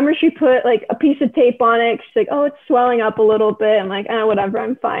I remember she put like a piece of tape on it. She's like, oh, it's swelling up a little bit. I'm like, whatever,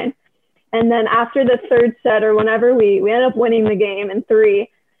 I'm fine. And then after the third set or whenever we ended up winning the game in 3,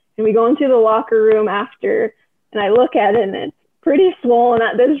 and we go into the locker room after, and I look at it and it's pretty swollen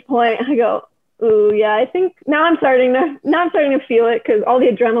at this point. I go, ooh, yeah, I think now I'm starting to feel it because all the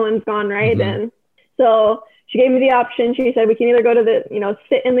adrenaline's gone, right? Mm-hmm. And so she gave me the option. She said, we can either go to the,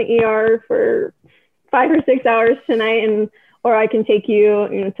 sit in the ER for 5 or 6 hours tonight, or I can take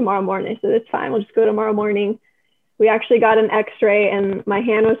you, tomorrow morning. I said, it's fine. We'll just go tomorrow morning. We actually got an x-ray and my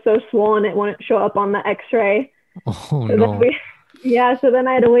hand was so swollen, it wouldn't show up on the x-ray. Oh, so no. So then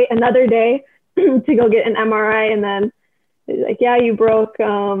I had to wait another day to go get an MRI. And then he's like, yeah, you broke,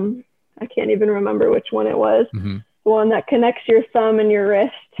 I can't even remember which one it was. Mm-hmm. The one that connects your thumb and your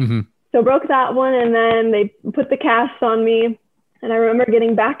wrist. Mm-hmm. So broke that one. And then they put the cast on me. And I remember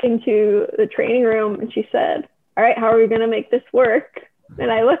getting back into the training room and she said, all right, how are we going to make this work?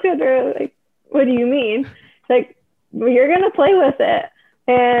 And I looked at her like, what do you mean? It's like, well, you're going to play with it.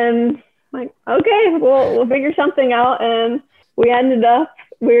 And I'm like, okay, we'll figure something out. And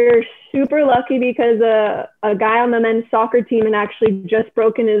we're super lucky because a guy on the men's soccer team had actually just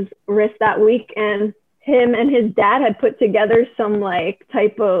broken his wrist that week. And him and his dad had put together some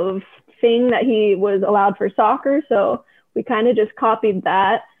type of thing that he was allowed for soccer. So we kind of just copied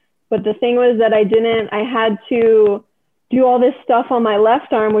that. But the thing was that I had to do all this stuff on my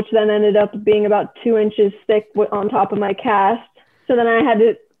left arm, which then ended up being about 2 inches thick on top of my cast. So then I had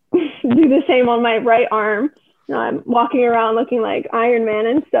to do the same on my right arm. I'm walking around looking like Iron Man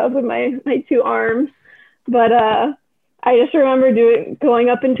and stuff with my 2 arms. But I just remember going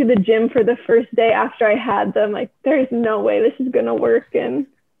up into the gym for the first day after I had them. Like, there's no way this is going to work. And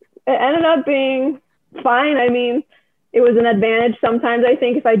it ended up being fine. I mean, it was an advantage sometimes, I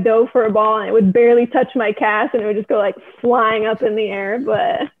think, if I dove for a ball and it would barely touch my cast and it would just go flying up in the air.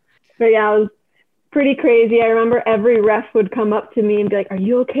 But yeah, it was pretty crazy. I remember every ref would come up to me and be like, are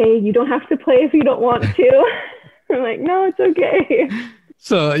you okay? You don't have to play if you don't want to. I'm like, no, it's okay.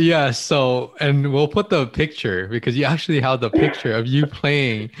 So, yeah. And we'll put the picture because you actually have the picture of you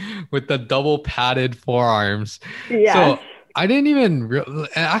playing with the double padded forearms. Yeah. So I didn't even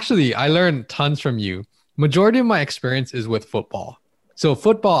actually, I learned tons from you. Majority of my experience is with football. So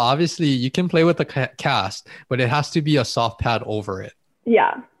football, obviously you can play with a cast, but it has to be a soft pad over it.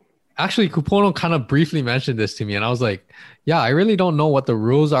 Yeah. Actually, Kupono kind of briefly mentioned this to me and I was like, yeah, I really don't know what the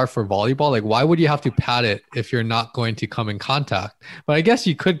rules are for volleyball. Like, why would you have to pad it if you're not going to come in contact? But I guess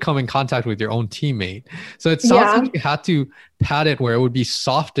you could come in contact with your own teammate. So it sounds like you had to pad it where it would be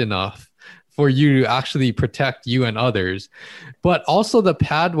soft enough for you to actually protect you and others. But also the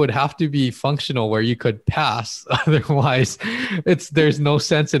pad would have to be functional where you could pass. Otherwise, there's no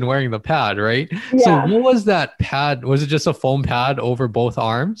sense in wearing the pad, right? Yeah. So what was that pad? Was it just a foam pad over both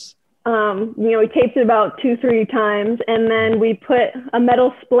arms? We taped it about 2-3 times and then we put a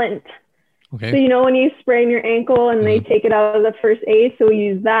metal splint. Okay. So, when you sprain your ankle and they take it out of the first aid, so we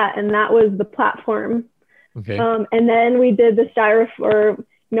used that and that was the platform. Okay. And then we did the styrofoam,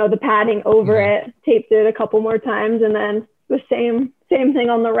 the padding over it, taped it a couple more times, and then the same thing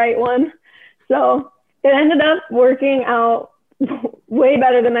on the right one. So it ended up working out way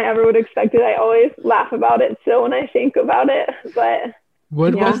better than I ever would have expected. I always laugh about it still when I think about it. But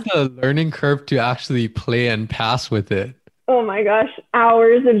what was the learning curve to actually play and pass with it? Oh my gosh,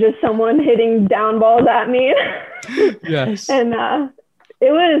 hours of just someone hitting down balls at me. Yes. And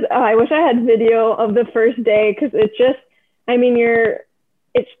it was, I wish I had video of the first day because it's just,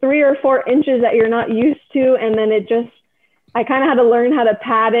 it's 3 or 4 inches that you're not used to. And then I kind of had to learn how to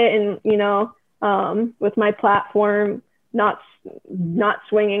pad it and, with my platform, not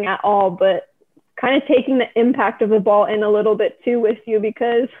swinging at all, but kind of taking the impact of the ball in a little bit too with you,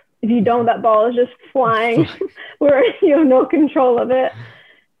 because if you don't, that ball is just flying where you have no control of it.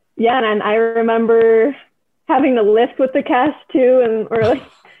 Yeah. And I remember having to lift with the cast too.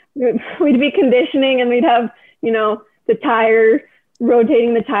 We'd be conditioning and we'd have, the tire,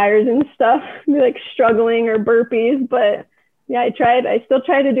 rotating the tires and stuff, be struggling or burpees. But yeah, I still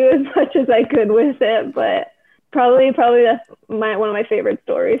tried to do as much as I could with it, but probably that's one of my favorite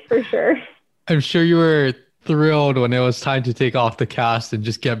stories for sure. I'm sure you were thrilled when it was time to take off the cast and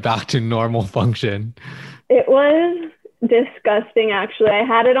just get back to normal function. It was disgusting, actually. I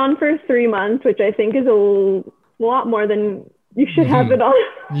had it on for 3 months, which I think is a lot more than you should have it on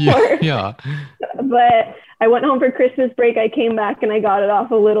for. Yeah. But I went home for Christmas break. I came back and I got it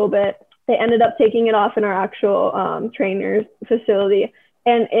off a little bit. They ended up taking it off in our actual trainer's facility,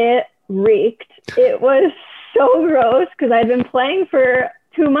 and it reeked. It was so gross because I'd been playing for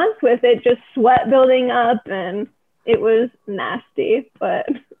 2 months with it, just sweat building up, and it was nasty. But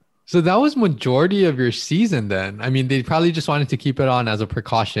So that was majority of your season then. I mean, they probably just wanted to keep it on as a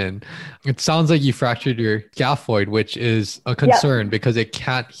precaution. It sounds like you fractured your scaphoid, which is a concern Yep. because it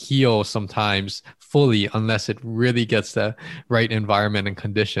can't heal sometimes fully unless it really gets the right environment and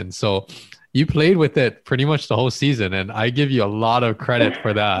conditions. So you played with it pretty much the whole season, and I give you a lot of credit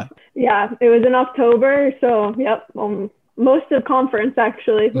for that. Yeah, it was in October. So, yep, most of the conference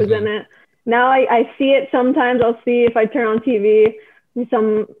actually was Mhm. in it. Now I see it sometimes. I'll see if I turn on TV,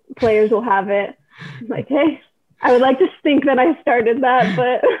 some players will have it. I'm like, hey, I would like to think that I started that,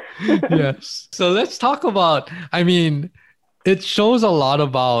 but Yes. So let's talk about, I mean, it shows a lot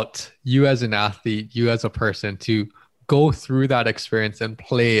about you as an athlete, you as a person to go through that experience and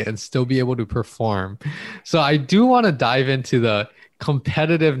play and still be able to perform. So I do want to dive into the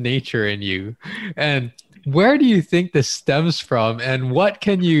competitive nature in you. And where do you think this stems from? And what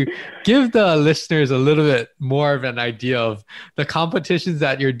can you give the listeners a little bit more of an idea of the competitions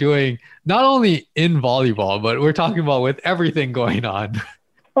that you're doing, not only in volleyball, but we're talking about with everything going on?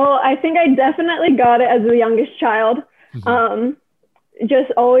 well, I think I definitely got it as the youngest child. Mhm. Um,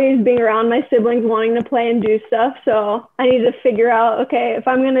 just always being around my siblings wanting to play and do stuff. So I need to figure out, okay, if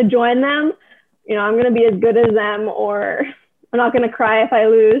I'm going to join them, I'm going to be as good as them, or I'm not going to cry if I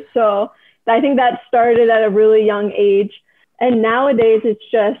lose. So I think that started at a really young age. And nowadays it's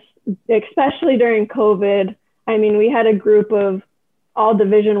just, especially during COVID, I mean, we had a group of all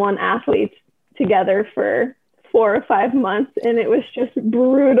Division I athletes together for 4 or 5 months, and it was just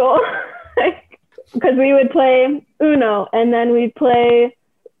brutal. Because we would play Uno, and then we'd play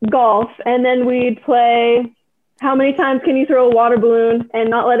golf, and then we'd play how many times can you throw a water balloon and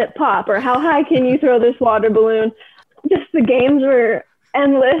not let it pop, or how high can you throw this water balloon. Just the games were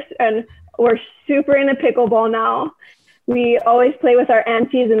endless, and we're super into pickleball now. We always play with our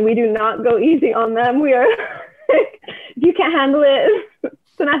aunties, and we do not go easy on them. We are if you can't handle it,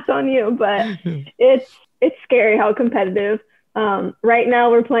 then that's on you. But it's scary how competitive. Right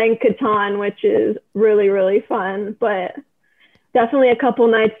now we're playing Catan, which is really, really fun, but definitely a couple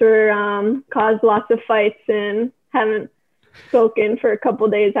nights were caused lots of fights and haven't spoken for a couple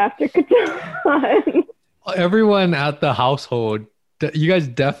days after Catan. Everyone at the household, you guys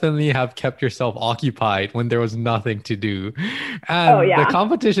definitely have kept yourself occupied when there was nothing to do. Oh And the yeah.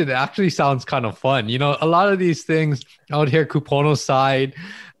 competition actually sounds kind of fun. You know, a lot of these things out here, Kupono's side,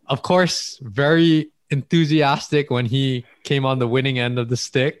 of course, very enthusiastic when he came on the winning end of the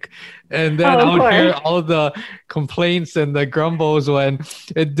stick. And then Oh, of out here, course. all of the complaints and the grumbles when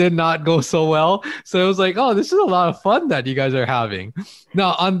it did not go so well. So it was like, oh, this is a lot of fun that you guys are having.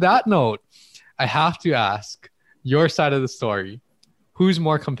 Now, on that note, I have to ask your side of the story. Who's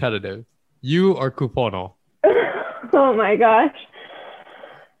more competitive, you or Kupono? Oh my gosh.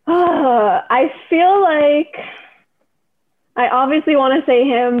 I feel like I obviously want to say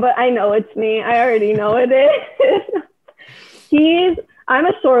him, but I know it's me. I already know it is. I'm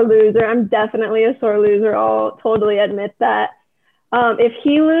a sore loser. I'm definitely a sore loser. I'll totally admit that. If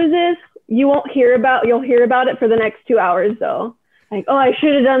he loses, you'll hear about it for the next 2 hours though. Like, oh, I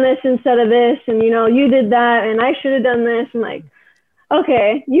should have done this instead of this. And you did that and I should have done this. And like,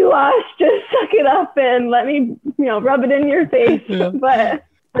 okay, you lost, just suck it up and let me, rub it in your face. Yeah.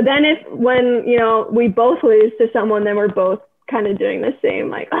 But then when we both lose to someone, then we're both kind of doing the same,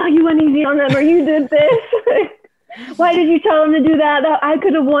 like, oh, you went easy on them or you did this. Why did you tell them to do that? I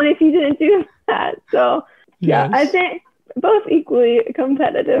could have won if you didn't do that. So yeah, Yes. I think both equally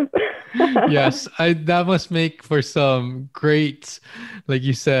competitive. Yes, that must make for some great, like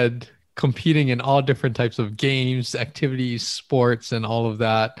you said, competing in all different types of games, activities, sports, and all of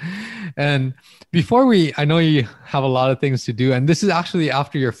that. And I know you have a lot of things to do, and this is actually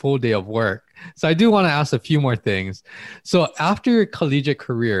after your full day of work. So I do want to ask a few more things. So after your collegiate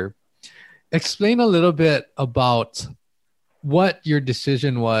career, explain a little bit about what your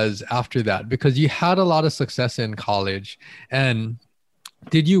decision was after that, because you had a lot of success in college. And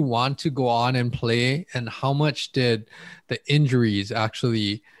did you want to go on and play? And how much did the injuries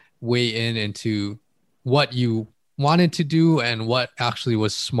actually weigh into what you wanted to do and what actually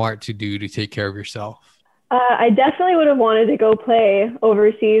was smart to do to take care of yourself? I definitely would have wanted to go play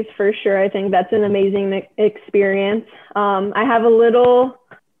overseas for sure. I think that's an amazing experience. I have a little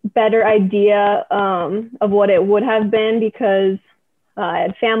better idea of what it would have been because I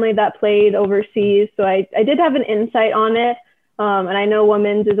had family that played overseas. So I did have an insight on it. And I know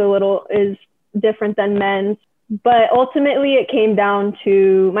women's is different than men's, but ultimately it came down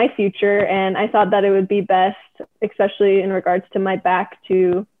to my future. And I thought that it would be best, especially in regards to my back,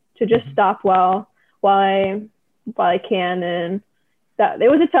 to just stop while I can. And that it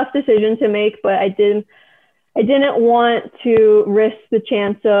was a tough decision to make, but I did I didn't want to risk the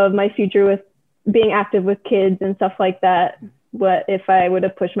chance of my future with being active with kids and stuff like that. What if I would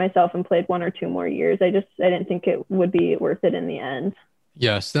have pushed myself and played 1 or 2 more years? I didn't think it would be worth it in the end.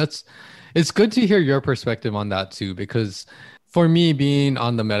 Yes, it's good to hear your perspective on that too, because for me, being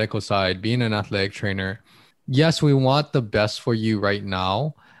on the medical side, being an athletic trainer, yes, we want the best for you right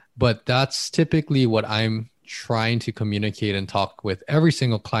now, but that's typically what I'm trying to communicate and talk with every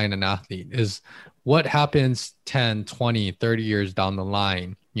single client and athlete is what happens 10, 20, 30 years down the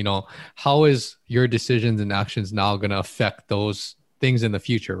line. How is your decisions and actions now going to affect those things in the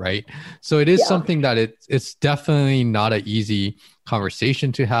future, right? So it is something that it's definitely not an easy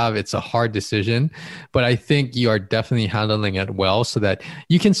conversation to have. It's a hard decision, but I think you are definitely handling it well so that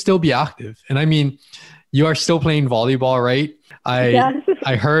you can still be active. And I mean, you are still playing volleyball, right?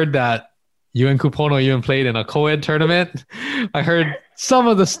 I heard that you and Kupono even played in a co-ed tournament. I heard some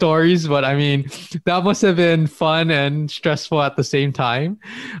of the stories, but I mean, that must have been fun and stressful at the same time.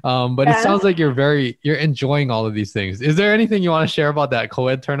 But it sounds like you're enjoying all of these things. Is there anything you want to share about that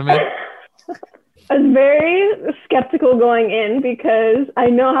co-ed tournament? I was very skeptical going in because I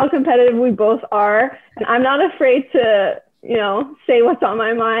know how competitive we both are, and I'm not afraid to, say what's on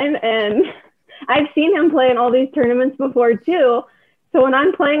my mind. And I've seen him play in all these tournaments before too. So when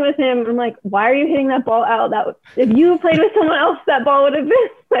I'm playing with him, I'm like, why are you hitting that ball out? If you played with someone else, that ball would have been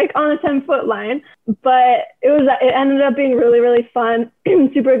like on the 10-foot line. But it ended up being really, really fun.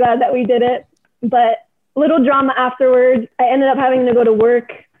 Super glad that we did it. But little drama afterwards. I ended up having to go to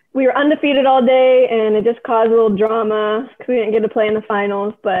work. We were undefeated all day, and it just caused a little drama because we didn't get to play in the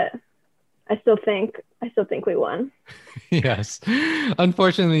finals. But I still think we won. Yes.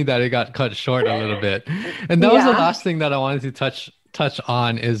 Unfortunately, that it got cut short a little bit. And that was the last thing that I wanted to touch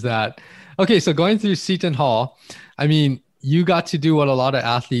on is that, okay, so going through Seton Hall, I mean, you got to do what a lot of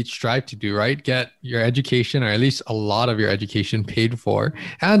athletes strive to do, right? Get your education, or at least a lot of your education, paid for,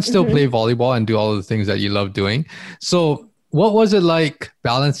 and still play volleyball and do all of the things that you love doing. So what was it like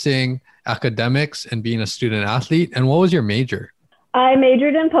balancing academics and being a student athlete? And what was your major? I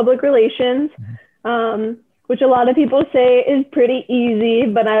majored in public relations, which a lot of people say is pretty easy,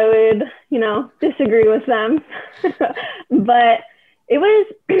 but I would, disagree with them. But it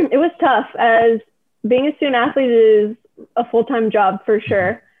was tough, as being a student athlete is a full-time job for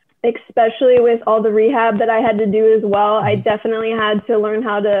sure, especially with all the rehab that I had to do as well. I definitely had to learn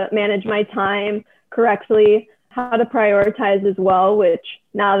how to manage my time correctly, how to prioritize as well, which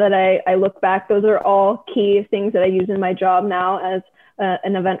now that I look back, those are all key things that I use in my job now as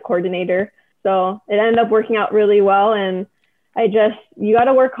an event coordinator. So it ended up working out really well. And you got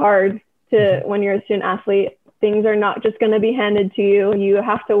to work hard when you're a student athlete. Things are not just going to be handed to you. You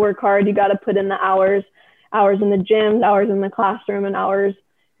have to work hard. You got to put in the hours in the gym, hours in the classroom, and hours,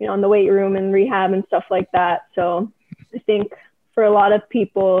 in the weight room and rehab and stuff like that. So I think for a lot of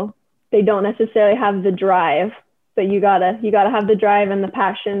people, they don't necessarily have the drive, but you gotta have the drive and the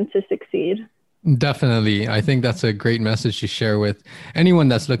passion to succeed. Definitely. I think that's a great message to share with anyone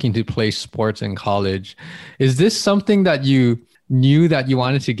that's looking to play sports in college. Is this something that you knew that you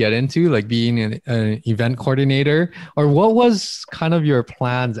wanted to get into, like being an event coordinator? Or what was kind of your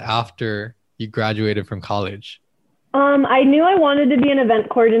plans after you graduated from college? I knew I wanted to be an event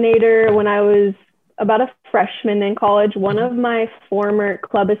coordinator when I was about a freshman in college. One of my former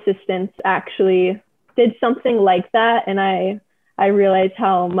club assistants actually did something like that, and I realized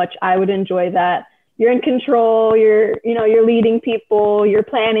how much I would enjoy that. You're in control, you're leading people, you're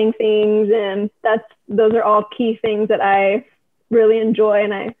planning things, and those are all key things that I really enjoy,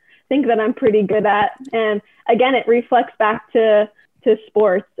 and I think that I'm pretty good at. And again, it reflects back to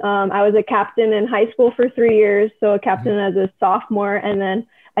sports. I was a captain in high school for 3 years, so a captain as a sophomore, and then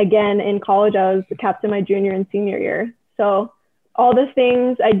again in college, I was the captain my junior and senior year. So all the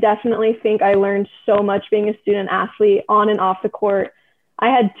things, I definitely think I learned so much being a student athlete on and off the court. I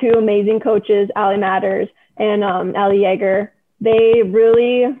had 2 amazing coaches, Allie Matters and Allie Yeager. They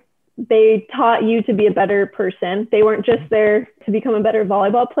taught you to be a better person. They weren't just there to become a better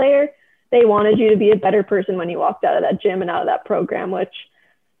volleyball player. They wanted you to be a better person when you walked out of that gym and out of that program, which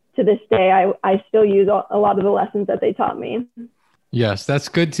to this day, I still use a lot of the lessons that they taught me. Yes, that's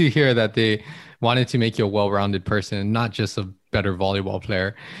good to hear that they wanted to make you a well-rounded person, not just a better volleyball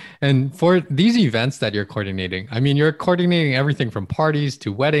player. And for these events that you're coordinating, I mean, you're coordinating everything from parties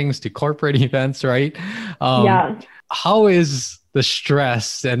to weddings to corporate events, right? Yeah. How is the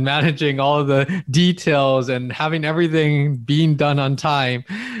stress and managing all of the details and having everything being done on time?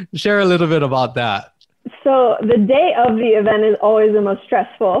 Share a little bit about that. So the day of the event is always the most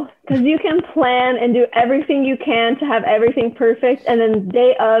stressful because you can plan and do everything you can to have everything perfect. And then the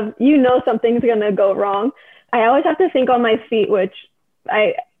day of, something's going to go wrong. I always have to think on my feet, which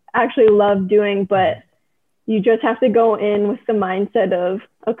I actually love doing, but you just have to go in with the mindset of,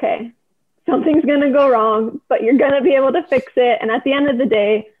 okay, something's going to go wrong, but you're going to be able to fix it. And at the end of the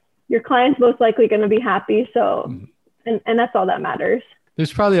day, your client's most likely going to be happy. So, and that's all that matters.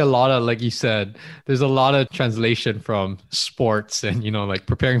 There's probably a lot of, like you said, there's a lot of translation from sports and, like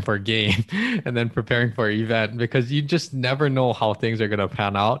preparing for a game and then preparing for an event, because you just never know how things are going to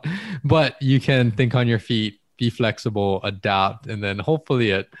pan out. But you can think on your feet, be flexible, adapt, and then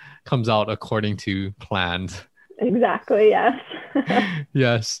hopefully it comes out according to plans. Exactly. Yes.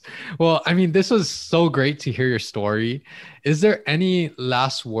 Yes. Well, I mean, this was so great to hear your story. Is there any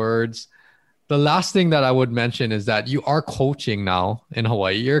last words? The last thing that I would mention is that you are coaching now in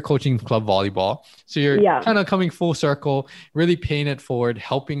Hawaii. You're coaching club volleyball. So you're kind of coming full circle, really paying it forward,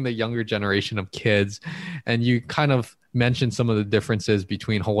 helping the younger generation of kids. And you kind of mentioned some of the differences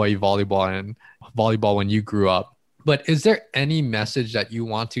between Hawaii volleyball and volleyball when you grew up. But is there any message that you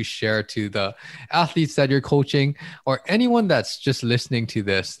want to share to the athletes that you're coaching, or anyone that's just listening to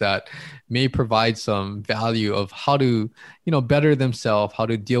this that may provide some value of how to, better themselves, how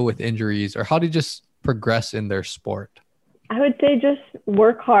to deal with injuries, or how to just progress in their sport? I would say just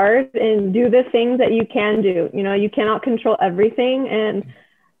work hard and do the things that you can do. You cannot control everything, and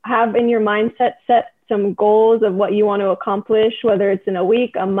have in your mindset set some goals of what you want to accomplish, whether it's in a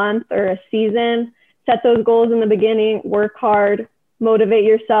week, a month, or a season. Set those goals in the beginning, work hard, motivate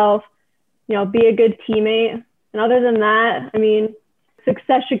yourself, be a good teammate. And other than that, I mean,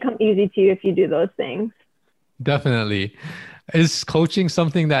 success should come easy to you if you do those things. Definitely. Is coaching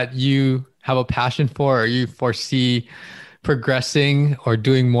something that you have a passion for, or you foresee progressing or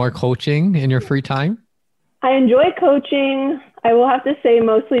doing more coaching in your free time? I enjoy coaching. I will have to say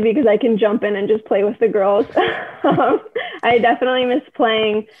mostly because I can jump in and just play with the girls. I definitely miss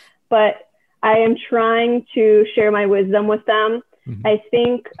playing, but I am trying to share my wisdom with them. Mm-hmm. I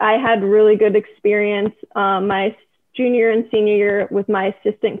think I had really good experience my junior and senior year with my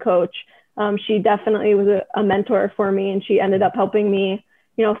assistant coach. She definitely was a mentor for me, and she ended up helping me,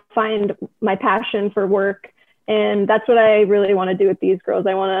 find my passion for work. And that's what I really want to do with these girls.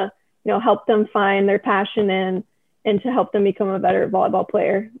 I want to, help them find their passion and to help them become a better volleyball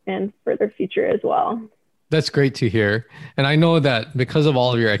player and for their future as well. That's great to hear. And I know that because of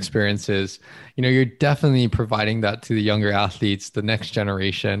all of your experiences, you're definitely providing that to the younger athletes, the next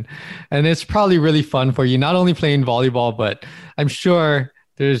generation. And it's probably really fun for you, not only playing volleyball, but I'm sure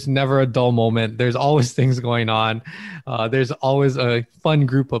there's never a dull moment. There's always things going on. There's always a fun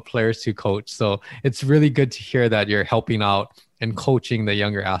group of players to coach. So it's really good to hear that you're helping out and coaching the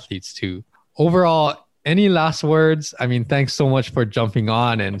younger athletes too. Overall, any last words? I mean, thanks so much for jumping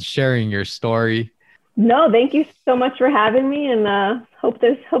on and sharing your story. No, thank you so much for having me, and hope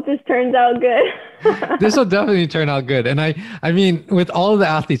this turns out good. This will definitely turn out good. And I mean, with all of the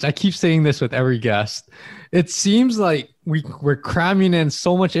athletes, I keep saying this with every guest. It seems like we're cramming in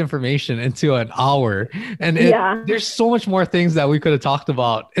so much information into an hour, and there's so much more things that we could have talked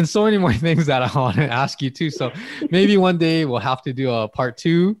about, and so many more things that I want to ask you too. So maybe one day we'll have to do a part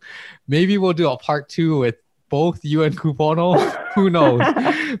 2. Maybe we'll do a part 2 with both you and Kupono. Who knows?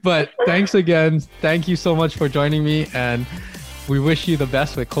 But thanks again. Thank you so much for joining me, and we wish you the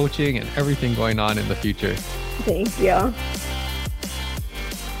best with coaching and everything going on in the future. Thank you.